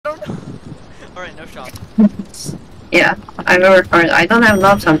Alright, no shop. Yeah, I remember. I don't have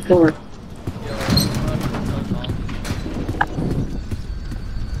lots on floor. Yo,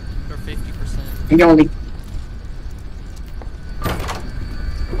 for 50%. Yoli.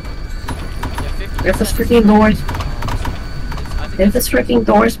 Yeah, 50%. If it's freaking doors. If it's freaking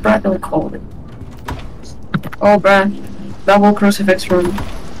doors, bruh, don't call it. Oh, bruh. Double crucifix room.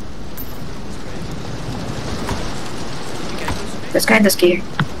 This kind of scary.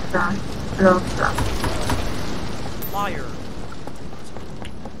 No. Liar.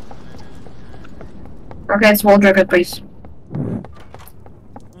 Okay, it's wall dragon, please.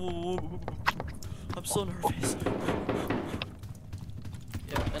 I'm so nervous.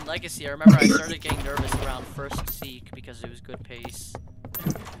 Yeah, in Legacy, I remember I started getting nervous around first Seek because it was good pace.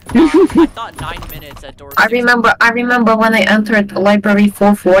 I thought 9 minutes at door 6. I remember when I entered library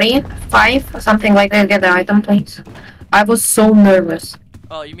 445 or something like that, get the item, please. I was so nervous.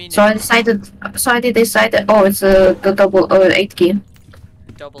 Oh, you mean? So I decided. Oh, it's the double 8 key.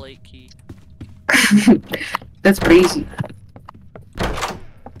 Double 8 key. That's crazy.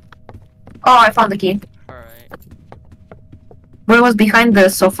 Oh, I found the key. Alright. What was behind the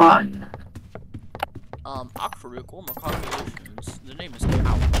sofa? Akfaruk, oh my congratulations. The name is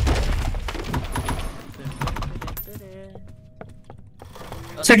Cow.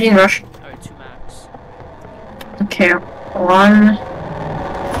 Surgeon rush. Alright, 2 max. Okay, 1.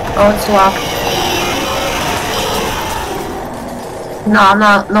 Oh, it's locked. No, I'm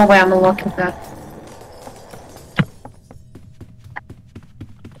not. No way I'm unlocking that.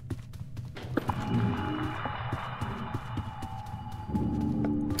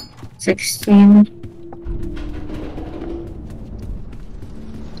 $16.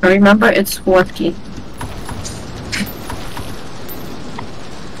 Remember, it's what key?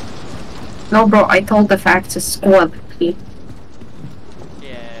 No, bro, I told the facts, it's squad key.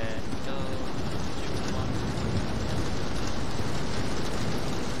 Yeah,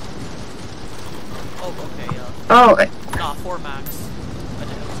 oh, okay, Oh, nah, 4 max. I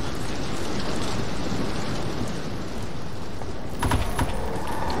didn't know it was max.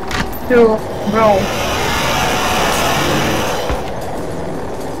 2, bro.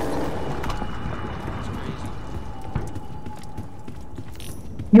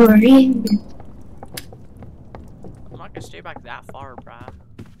 You're in. I'm not gonna stay back that far, bruh.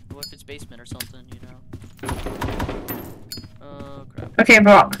 What if it's basement or something, you know? Oh, crap. Okay,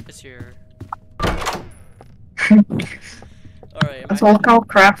 bro. It's here. Alright, That's all called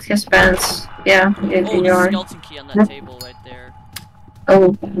craft his pants. Yeah, oh, there's a skeleton key on that table right there.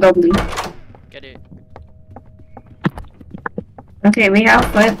 Oh, lovely. Get it. Okay, we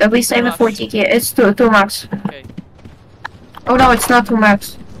have at least save it 40 key. It's 2 max. Okay. Oh no, it's not 2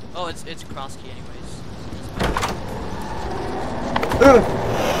 max. Oh, it's cross key anyways.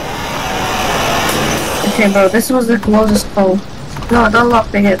 Okay, bro, this was the closest call. No, don't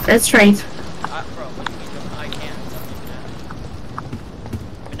lock the hit. It's straight. Bro, what do you mean? I can't.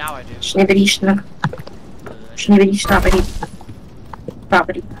 But now I do. Schneeberichtner.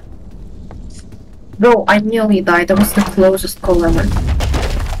 Property. Bro, I nearly died. That was the closest call ever.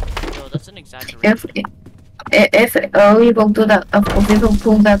 No, that's an exaggeration. If we will do that, we will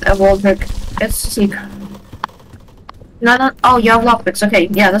pull that evolver. It's sick. No. Oh, you have lockpicks. Okay,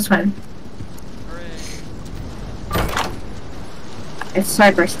 yeah, that's fine. Hooray. It's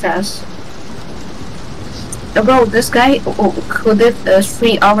cyber stats. Bro, this guy who did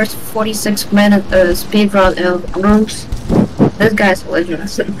 3 hours 46 minute speedrun in rooms. This guy's a legend.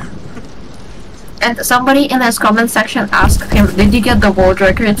 And somebody in his comment section asked him, "Did you get the world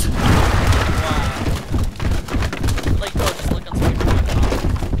record?"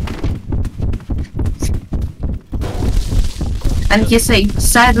 And he said,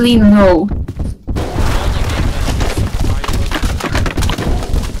 "Sadly, no."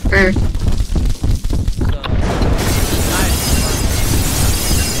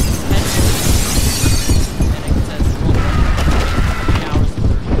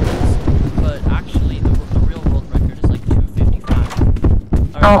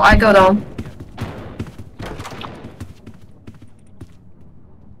 Oh, I go down.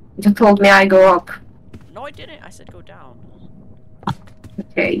 You told me I go up. No, I didn't. I said go down.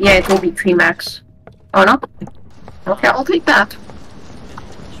 Okay, yeah, it will be 3 max. Oh no? Okay, I'll take that.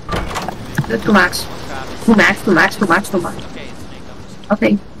 The 2 max. 2 max.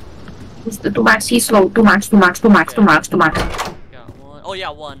 Okay. It's the 2 max, he's slow. 2 max. Yeah, one. Oh yeah,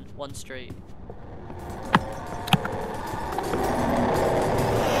 one straight.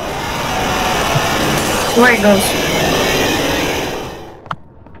 Where it goes.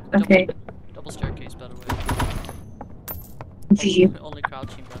 Okay. Double staircase, by the way. GG. Only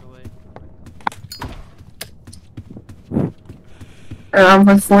crouching, by the way. I'm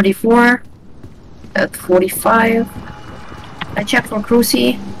at 44. At 45. I check for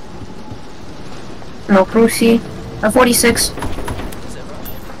Cruci. No Cruci. 46. Is it rush?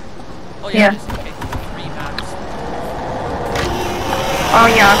 Oh yeah, Yeah. it is. Okay, 3 max. Oh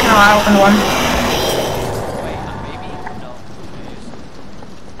yeah, okay, I opened one. Wait, maybe? No.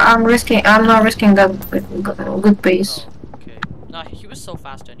 I'm not risking that good pace. Oh, okay. Nah, he was so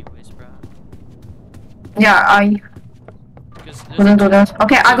fast anyways, bro. Yeah, I Because wouldn't do that.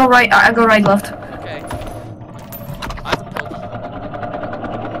 Okay, I go right left. Okay. I have to pull.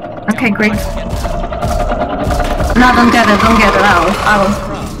 Okay, Yeah, great. I can get No, don't get it, I will.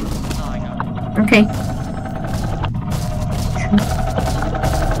 Bro. No, I got it. Okay.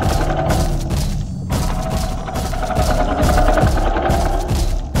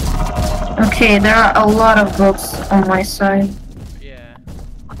 Okay, there are a lot of books on my side. Yeah.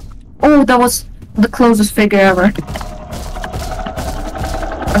 Oh, that was the closest figure ever.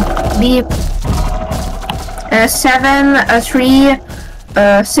 Beep. 7, 3,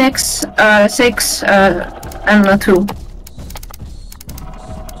 6, 6, and 2.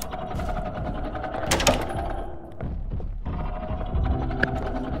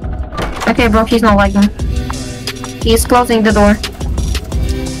 Okay, bro, he's not lagging. He's closing the door.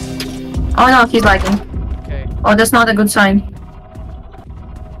 Oh no, he's lagging. Okay. Oh, that's not a good sign.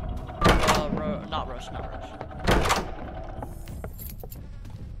 Not rush.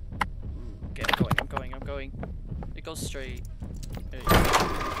 Okay, I'm going. It goes straight. There you go.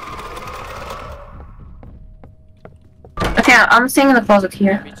 Okay, I'm staying in the closet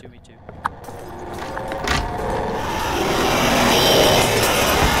here. Me too.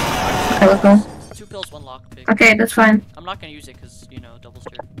 Okay, let's go. 2 pills, 1 lockpick. Okay, that's fine. I'm not gonna use it because, you know, double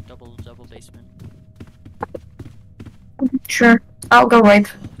basement. Sure. I'll go right.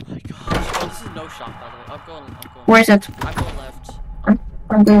 Oh my gosh. Oh, this is no shot, by the way. I'm going. Where is it? I'm going left.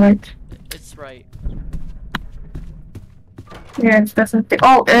 I'll go right. It's right. Yeah, it's definitely.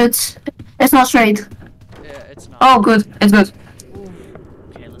 Oh, it's not straight. Yeah, it's not. Oh, good. It's good.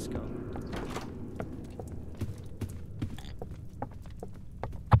 Okay, let's go.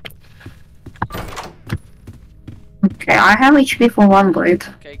 Okay, I have HP for 1 blade.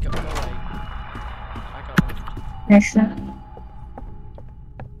 Okay, go right. I got it. Yeah, sure.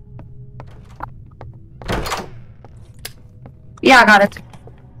 Yeah, I got it.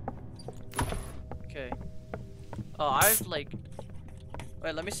 Okay. Oh, I've like.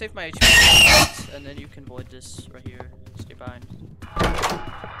 Wait, let me save my HP and then you can void this right here. Stay behind. Okay.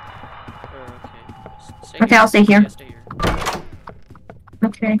 Stay Okay, here. I'll stay here. Yeah, stay here.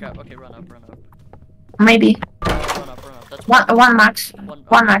 Okay. Okay, run up. Maybe. Run up. That's One max.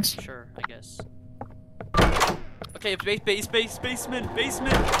 One max. Sure, I guess. Okay, basement.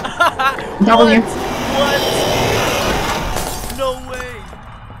 W. What? No way.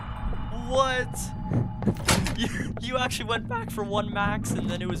 What? You actually went back for 1 max and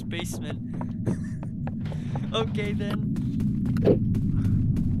then it was basement. Okay then.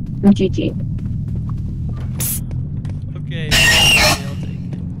 GG. Okay, I'll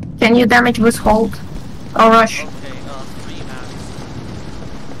take it. Can you damage with hold? Or rush? Okay, 3 max.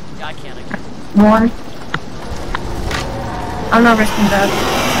 Yeah, I can't. 1. I'm not risking that.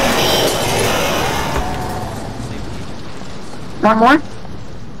 1 more?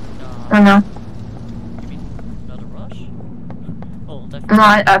 No. Or no? You mean another rush? Oh, definitely.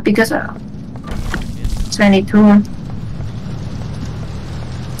 No, because 72.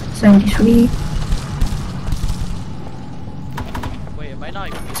 73. Wait, it might not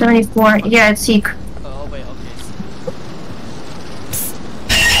even be. 74. Yeah, it's Seek. Oh, wait, okay.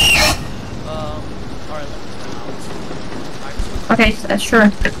 Alright, let me Okay,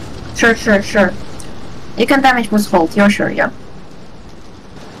 sure. Sure. You can damage with hold, you're sure, yeah.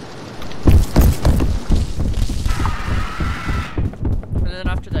 And then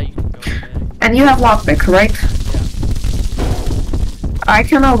after that, you can go ahead. And you have lockpick, right? Yeah. I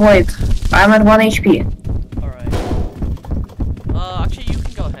can avoid. I'm at 1 HP. Alright. Actually, you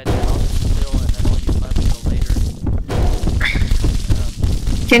can go ahead and I'll just fill and then I'll use my fill later.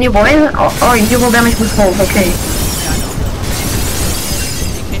 Can you avoid? Or you will damage with hold, okay. Yeah, I know.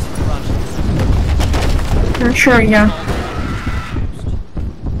 In case it's rushed. Sure, yeah.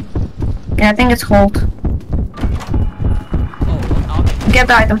 Yeah, I think it's hold. Oh, I'll Get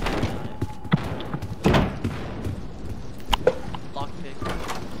the item. lockpick.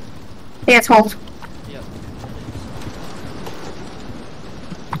 Yeah, it's hold. Yep.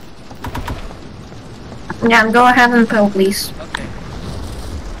 Yeah, go ahead and pill, please. Okay.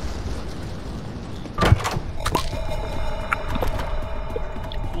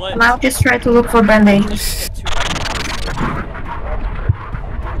 What? Now just try to look for bandages. Get 2 right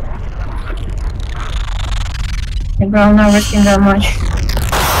Okay, bro, I'm not risking that much.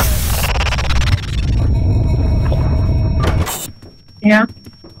 Yeah.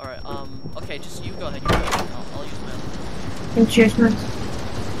 Alright, okay, just you go ahead, you go ahead. I'll use my own. Achievement.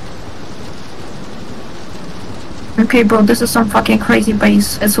 Okay, bro, this is some fucking crazy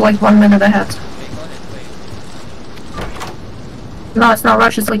base. It's like 1 minute ahead. Okay, go ahead, wait. No, it's not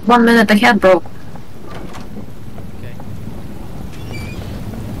rush, it's like 1 minute ahead, bro. Okay.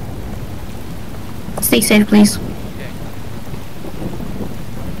 Stay safe, please. Okay.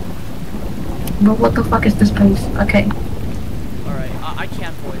 But what the fuck is this base? Okay. Alright, I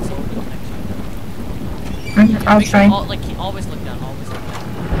can't void, so we'll go next time. I'll Make try. Sure, always look down, always look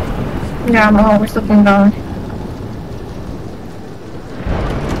down. Yeah, I'm always looking down.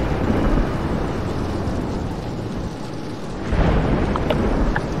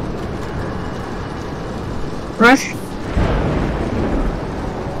 Rush?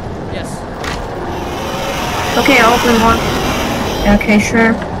 Yes. Okay, I'll open one. Okay,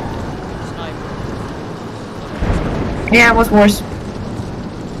 sure. Sniper. Yeah, it was worse.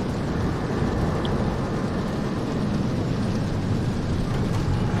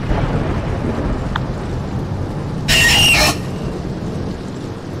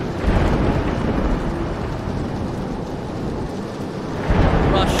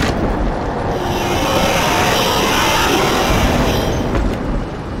 Rush.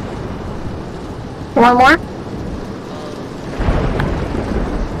 One more?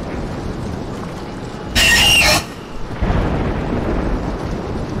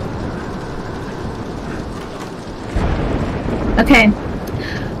 Okay.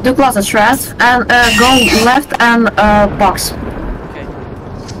 Do closet stress and go left and box. Okay.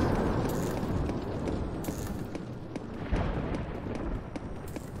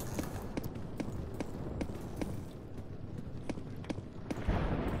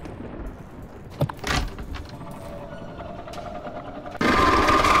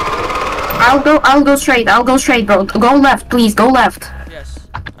 I'll go straight, bro. Go left, please, go left. Yes,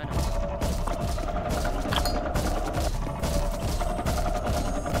 I know.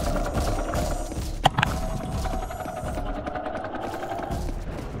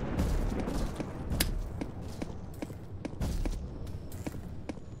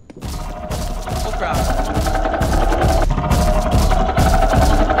 Oh crap.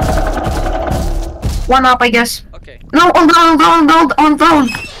 One up, I guess. Okay. No, on down.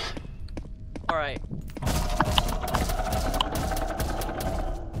 Alright.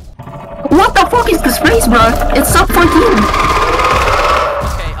 What the fuck is this race, bro? It's sub 14. Okay,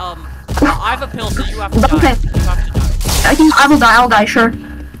 I have a pill, so you have to die. Okay. You have to die. I think I'll die, sure.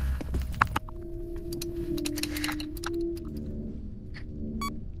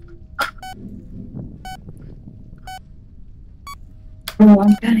 Oh,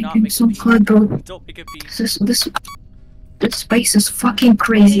 I'm panicking so hard, bro. Don't make it be. This space is fucking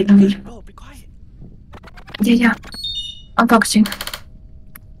crazy, dude. Bro, be quiet. Yeah. I'm focusing.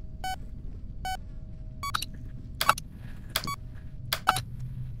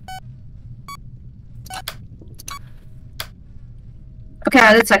 Okay,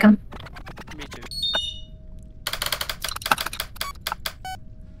 I did second. Me too.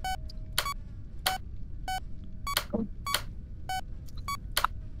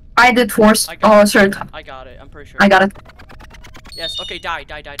 I did fourth. Oh, third. I got it, I'm pretty sure. I got it. Yes, okay, die.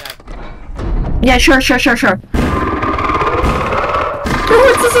 Yeah, sure. Dude,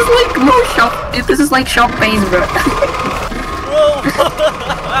 this is like no shop. This is like shop base, bro.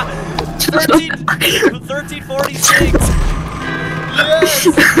 Bro! 1346! Yes!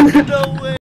 No way!